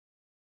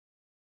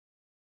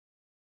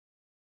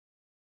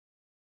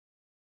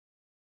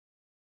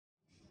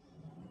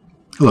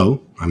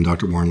Hello, I'm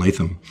Dr. Warren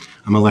Latham.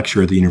 I'm a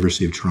lecturer at the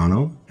University of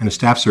Toronto and a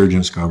staff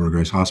surgeon at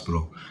Scarborough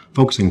Hospital,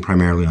 focusing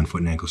primarily on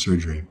foot and ankle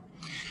surgery.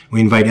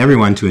 We invite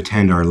everyone to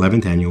attend our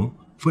 11th Annual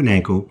Foot and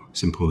Ankle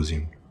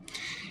Symposium.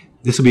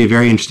 This will be a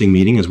very interesting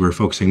meeting as we're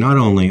focusing not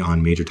only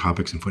on major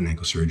topics in foot and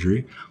ankle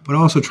surgery, but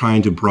also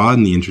trying to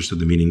broaden the interest of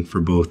the meeting for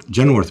both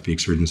general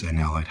orthopedic surgeons and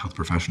allied health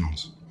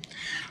professionals.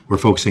 We're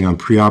focusing on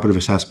preoperative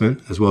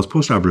assessment as well as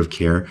postoperative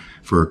care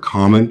for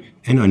common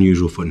and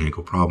unusual foot and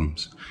ankle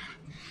problems.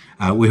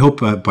 We hope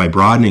by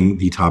broadening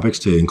the topics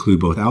to include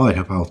both allied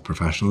health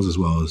professionals as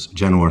well as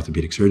general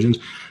orthopedic surgeons,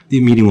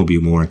 the meeting will be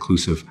more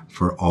inclusive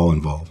for all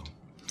involved.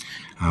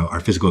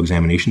 Our physical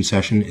examination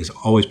session is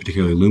always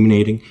particularly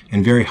illuminating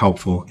and very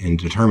helpful in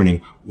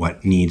determining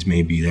what needs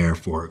may be there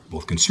for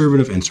both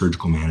conservative and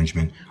surgical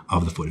management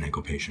of the foot and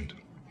ankle patient.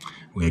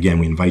 Again,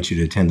 we invite you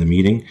to attend the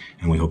meeting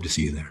and we hope to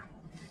see you there.